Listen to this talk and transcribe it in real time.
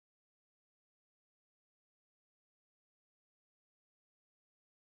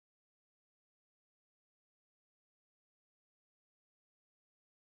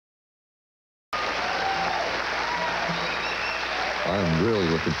I'm really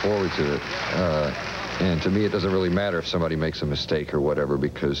looking forward to it. And to me, it doesn't really matter if somebody makes a mistake or whatever,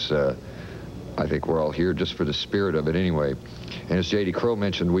 because I think we're all here just for the spirit of it anyway. And as J.D. Crowe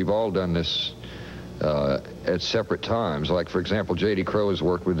mentioned, we've all done this at separate times. Like, for example, J.D. Crowe has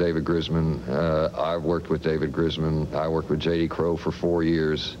worked with David Grisman. I've worked with David Grisman. I worked with J.D. Crowe for 4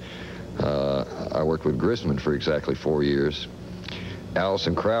 years. I worked with Grisman for exactly 4 years.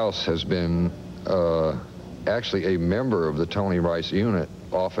 Alison Krauss has been actually a member of the Tony Rice unit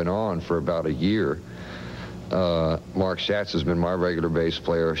off and on for about a year. Mark Schatz has been my regular bass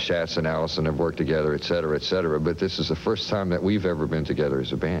player. Schatz and Alison have worked together, et cetera, et cetera. But this is the first time that we've ever been together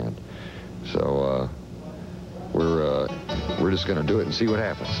as a band. So we're just going to do it and see what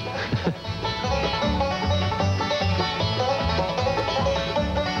happens.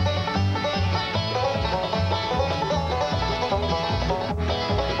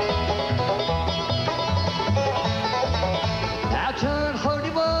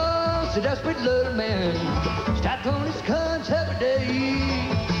 A desperate little man, strapped on his guns every day.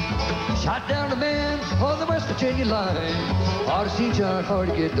 Shot down a man on the West Virginia line. Ought to see John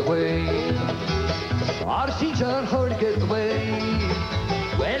Hardy get away. Ought to see John Hardy get away.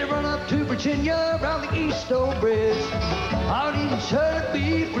 Well, he run up to Virginia around the East Old Bridge. Out even sure to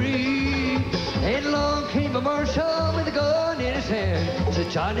be free. And along came a marshal with a gun in his hand. Said,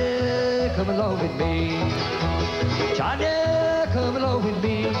 Johnny, come along with me. Johnny, come along with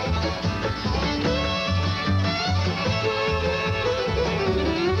me.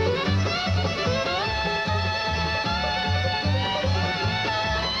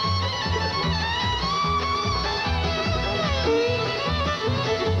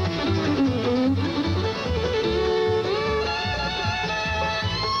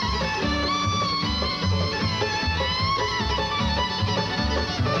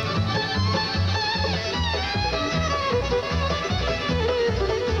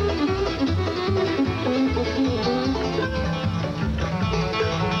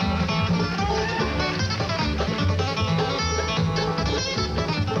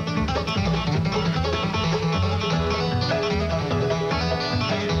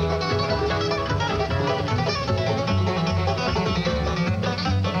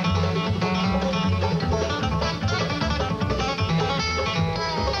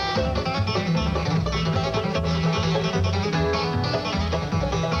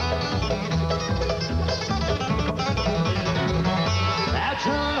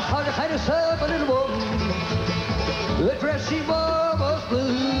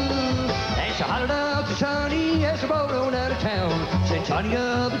 Johnny,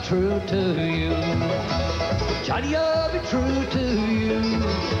 I'll be true to you. Johnny, I'll be true to you.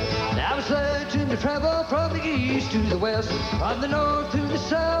 Now it's legend to travel from the east to the west, from the north to the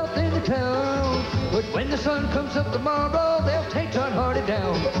south in the town. But when the sun comes up tomorrow, they'll take John Hardy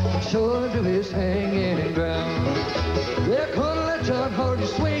down, sure to his hanging ground. They're gonna let John Hardy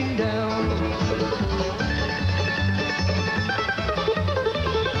swing down.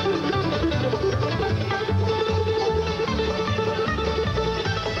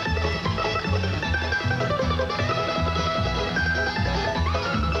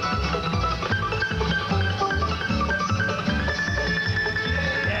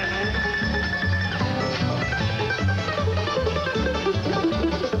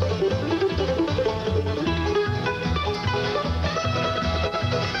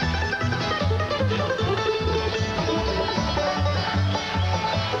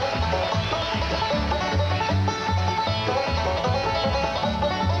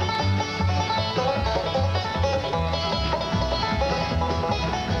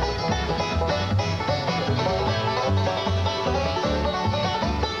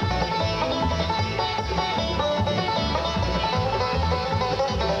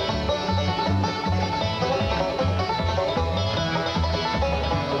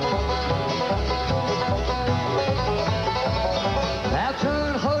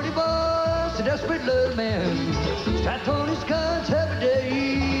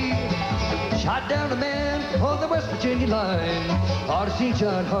 Down a man on the West Virginia line. Ought to see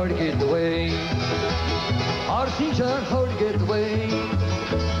John Hardy get away. Ought to see John Hardy get away.